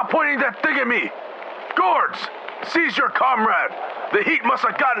Gibbons. Stop pointing that thing at me! Guards! Seize your comrade! The heat must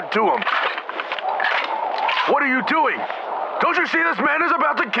have gotten to him! What are you doing? Don't you see this man is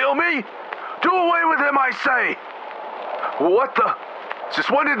about to kill me? Do away with him, I say! What the? Since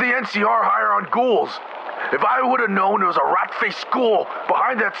when did the NCR hire on ghouls? If I would have known there was a rat-faced ghoul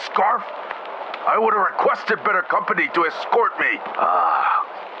behind that scarf, I would have requested better company to escort me.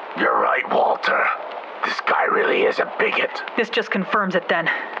 You're right, Walter. This guy really is a bigot. This just confirms it then.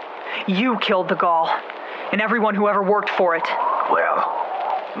 You killed the Gall, and everyone who ever worked for it. Well,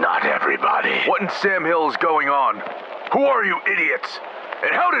 not everybody. What in Sam Hill is going on? Who are you idiots?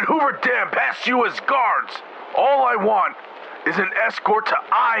 And how did Hoover Dam pass you as guards? All I want is an escort to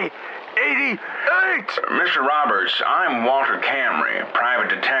I-88! Mr. Roberts, I'm Walter Camry, private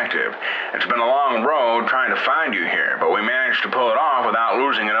detective. It's been a long road trying to find you here, but we managed to pull it off without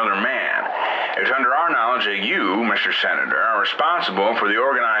losing another man. It's under our knowledge that you, Mr. Senator, are responsible for the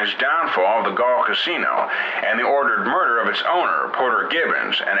organized downfall of the Gall Casino and the ordered murder of its owner, Porter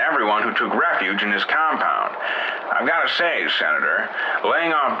Gibbons, and everyone who took refuge in his compound. I've got to say, Senator,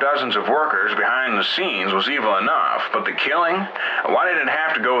 laying off dozens of workers behind the scenes was evil enough, but the killing? Why did it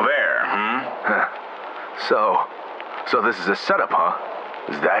have to go there, So this is a setup, huh?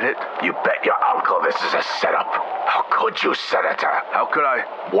 Is that it? You bet your uncle this is a setup. How could you, Senator? How could I?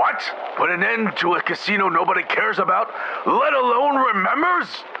 What? Put an end to a casino nobody cares about, let alone remembers?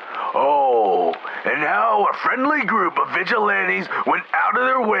 Oh, and now a friendly group of vigilantes went out of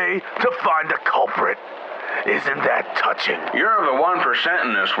their way to find a culprit. Isn't that touching? You're the 1%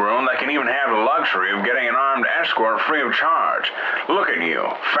 in this room that can even have the luxury of getting an armed escort free of charge. Look at you,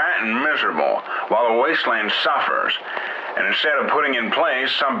 fat and miserable, while the wasteland suffers. And instead of putting in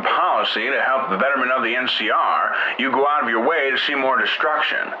place some policy to help the betterment of the NCR, you go out of your way to see more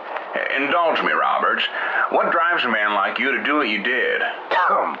destruction. Indulge me, Roberts. What drives a man like you to do what you did?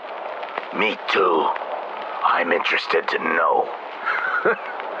 Me too. I'm interested to know.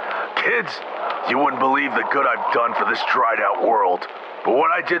 Kids, you wouldn't believe the good I've done for this dried-out world. But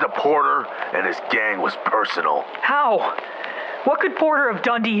what I did to Porter and his gang was personal. How? What could Porter have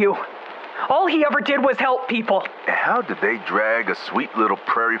done to you? All he ever did was help people. And how did they drag a sweet little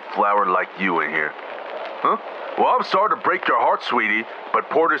prairie flower like you in here? Huh? Well, I'm sorry to break your heart, sweetie, but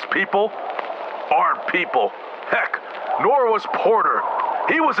Porter's people aren't people. Heck, nor was Porter.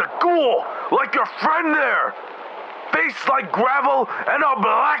 He was a ghoul, like your friend there. Face like gravel and a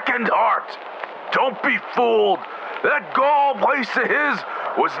blackened heart. Don't be fooled. That gall place of his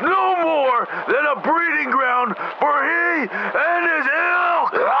was no more than a breeding ground for he and his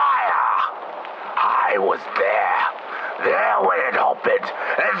ilk. Liar! I was there when it opened,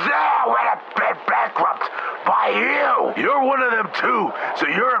 and there when it went bankrupt by you. You're one of them too, so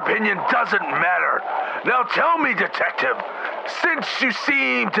your opinion doesn't matter. Now tell me, detective, since you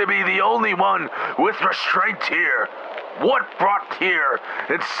seem to be the only one with restraint here, what brought here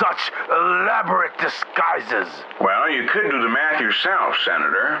in such elaborate disguises? Well, you could do the math yourself,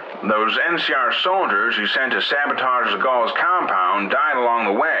 Senator. Those NCR soldiers you sent to sabotage the Gauls' compound died along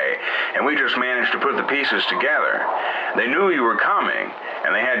the way, and we just managed to put the pieces together. They knew you were coming,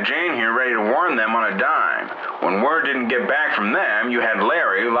 and they had Jane here ready to warn them on a dime. When word didn't get back from them, you had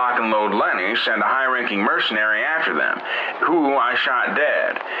Larry, Lock and Load Lenny, send a high-ranking mercenary after them, who I shot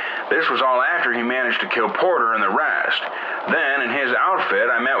dead. This was all after he managed to kill Porter and the rest. Then, in his outfit,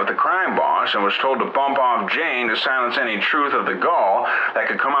 I met with the crime boss and was told to bump off Jane to silence any truth of the Gaul that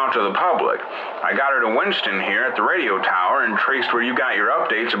could come out to the public. I got her to Winston here at the radio tower and traced where you got your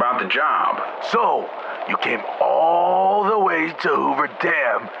updates about the job. So, you came all the way to Hoover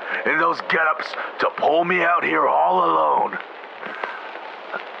Dam in those get-ups to pull me out here all alone.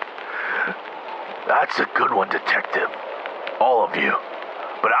 That's a good one, detective. All of you.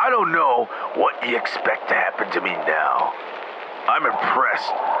 But I don't know what you expect to happen to me now. I'm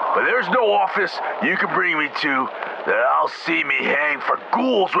impressed, but there's no office you can bring me to that I'll see me hang for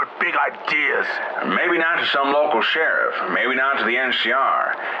ghouls with big ideas. Maybe not to some local sheriff, maybe not to the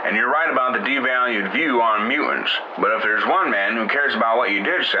NCR, and you're right about the devalued view on mutants. But if there's one man who cares about what you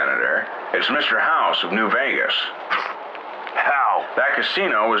did, Senator, it's Mr. House of New Vegas. How? That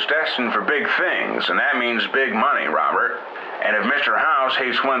casino was destined for big things, and that means big money, Robert. And if Mr. House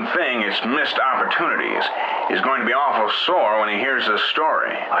hates one thing, it's missed opportunities. He's going to be awful sore when he hears this story.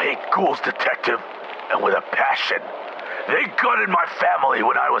 I hate ghouls, detective, and with a passion. They gutted my family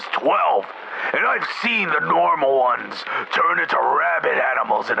when I was 12, and I've seen the normal ones turn into rabid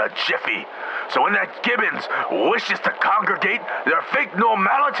animals in a jiffy. So when that Gibbons wishes to congregate their fake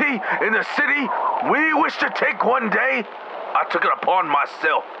normality in the city we wish to take one day, I took it upon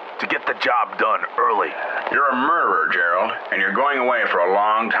myself to get the job done early. You're a murderer, Gerald, and you're going away for a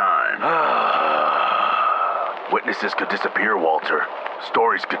long time. Witnesses could disappear, Walter.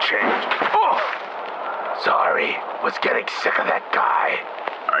 Stories could change. Oh! Sorry, was getting sick of that guy.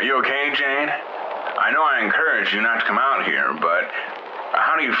 Are you okay, Jane? I know I encouraged you not to come out here, but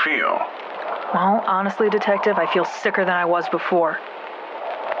how do you feel? Well, honestly, Detective, I feel sicker than I was before.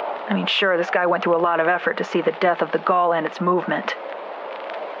 I mean, sure, this guy went through a lot of effort to see the death of the Gaul and its movement.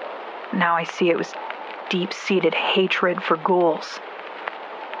 Now I see it was deep-seated hatred for ghouls.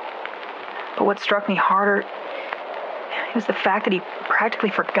 But what struck me harder was the fact that he practically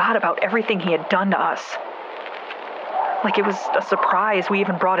forgot about everything he had done to us. Like it was a surprise we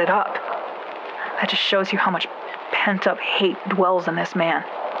even brought it up. That just shows you how much pent-up hate dwells in this man.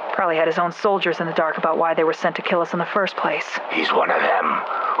 Probably had his own soldiers in the dark about why they were sent to kill us in the first place. He's one of them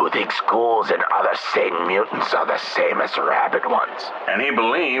who thinks ghouls and other sane mutants are the same as rabid ones. And he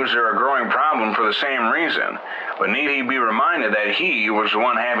believes they're a growing problem for the same reason. But need he be reminded that he was the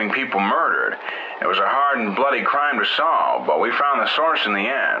one having people murdered. It was a hard and bloody crime to solve, but we found the source in the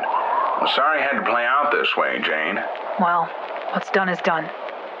end. I'm sorry it had to play out this way, Jane. Well, what's done is done.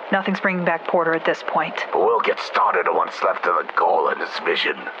 Nothing's bringing back Porter at this point. But we'll get started on what's left of the goal and his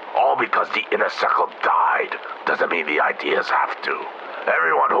vision. All because the inner circle died doesn't mean the ideas have to.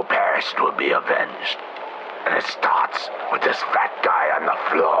 Everyone who perished will be avenged. And it starts with this fat guy on the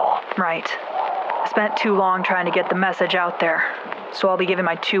floor. Right. I spent too long trying to get the message out there. So I'll be giving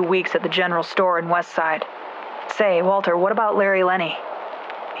my 2 weeks at the general store in Westside. Say, Walter, what about Larry Lenny?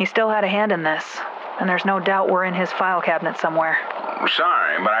 He still had a hand in this. and there's no doubt we're in his file cabinet somewhere.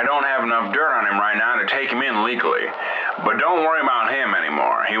 Sorry, but I don't have enough dirt on him right now to take him in legally. But don't worry about him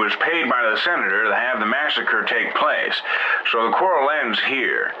anymore. He was paid by the senator to have the massacre take place, so the quarrel ends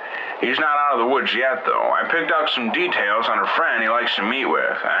here. He's not out of the woods yet, though. I picked up some details on a friend he likes to meet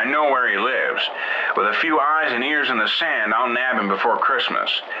with, and I know where he lives. With a few eyes and ears in the sand, I'll nab him before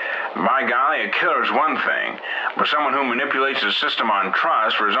Christmas. By golly, a killer's one thing, but someone who manipulates the system on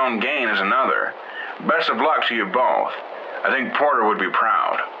trust for his own gain is another. Best of luck to you both. I think Porter would be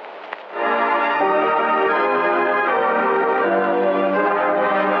proud.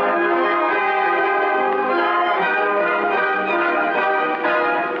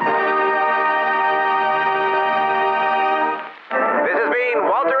 This has been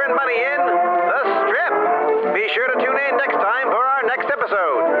Walter and Bunny in The Strip. Be sure to tune in next time for our next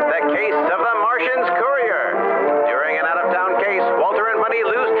episode, The Case of the Martian's Courier. During an out-of-town case, Walter and Bunny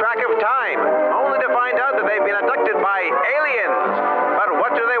lose track of time, only to find out that they've been abducted by aliens. But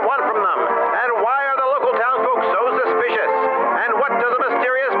what do they want from them? And why are the local townsfolk so suspicious? And what does a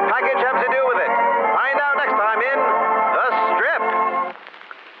mysterious package have to do with it? Find out next time in The Strip.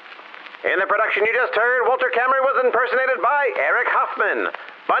 In the production you just heard, Walter Camry was impersonated by Eric Huffman,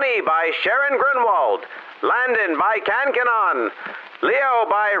 Bunny by Sharon Grunwald, Landon by Can Canon, Leo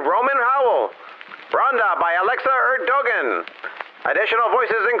by Roman Howell, Rhonda by Alexa Erdogan. Additional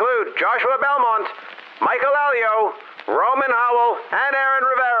voices include Joshua Belmont, Michael Alio, Roman Howell, and Aaron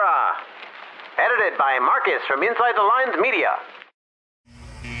Rivera. Edited by Marcus from Inside the Lines Media.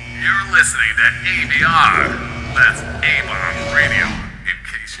 You're listening to ABR. That's A-Bomb Radio, in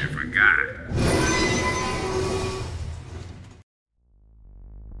case you forgot.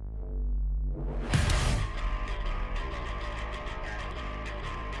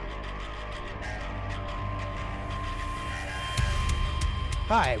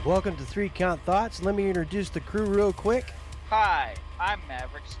 Hi, welcome to 3 Count Thoughts. Let me introduce the crew real quick. Hi, I'm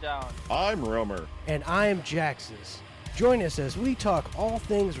Maverick Stone. I'm Romer. And I am Jaxus. Join us as we talk all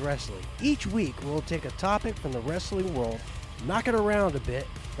things wrestling. Each week, we'll take a topic from the wrestling world, knock it around a bit,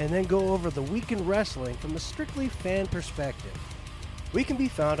 and then go over the week in wrestling from a strictly fan perspective. We can be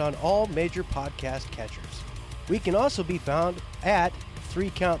found on all major podcast catchers. We can also be found at 3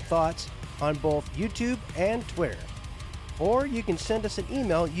 Count Thoughts on both YouTube and Twitter. Or you can send us an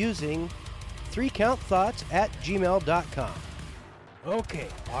email using 3countthoughts@gmail.com. Okay,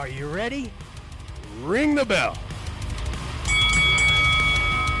 are you ready? Ring the bell.